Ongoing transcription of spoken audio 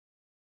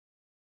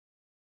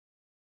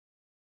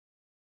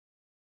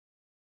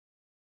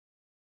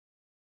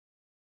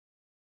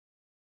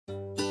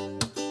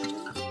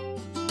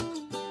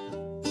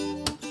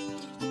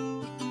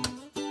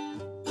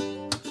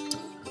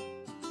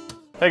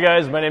Hey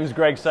guys, my name is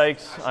Greg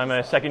Sykes. I'm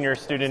a second-year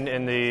student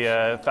in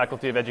the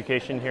Faculty of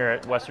Education here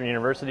at Western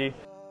University.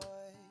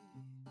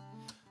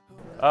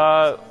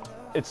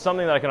 It's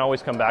something that I can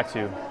always come back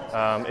to.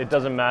 It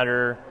doesn't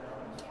matter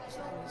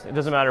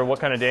what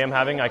kind of day I'm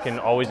having. I can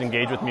always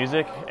engage with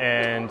music,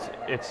 and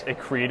it's a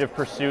creative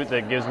pursuit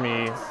that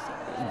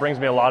brings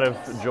me a lot of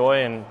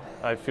joy, and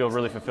I feel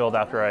really fulfilled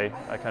after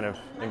I kind of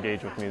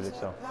engage with music.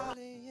 So.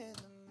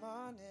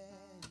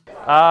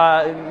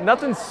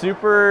 Nothing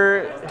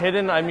super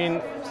hidden. I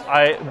mean,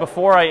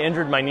 before I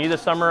injured my knee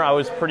this summer, I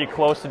was pretty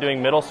close to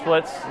doing middle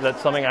splits.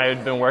 That's something I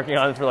had been working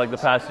on for like the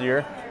past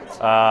year.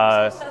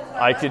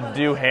 I could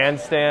do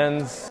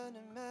handstands.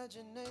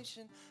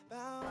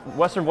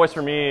 Western Voice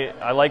for me,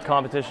 I like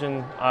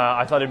competition.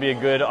 I thought it'd be a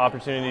good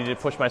opportunity to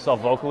push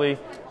myself vocally.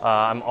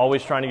 I'm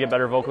always trying to get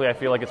better vocally. I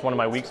feel like it's one of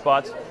my weak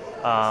spots.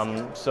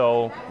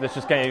 So this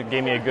just kind of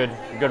gave me a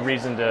good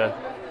reason to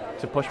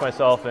push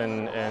myself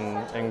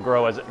and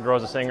grow as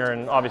a singer,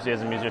 and obviously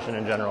as a musician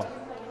in general.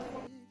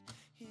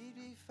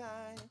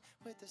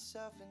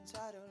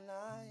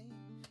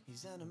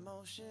 He's an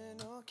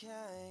emotional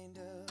kind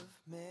of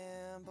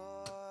man.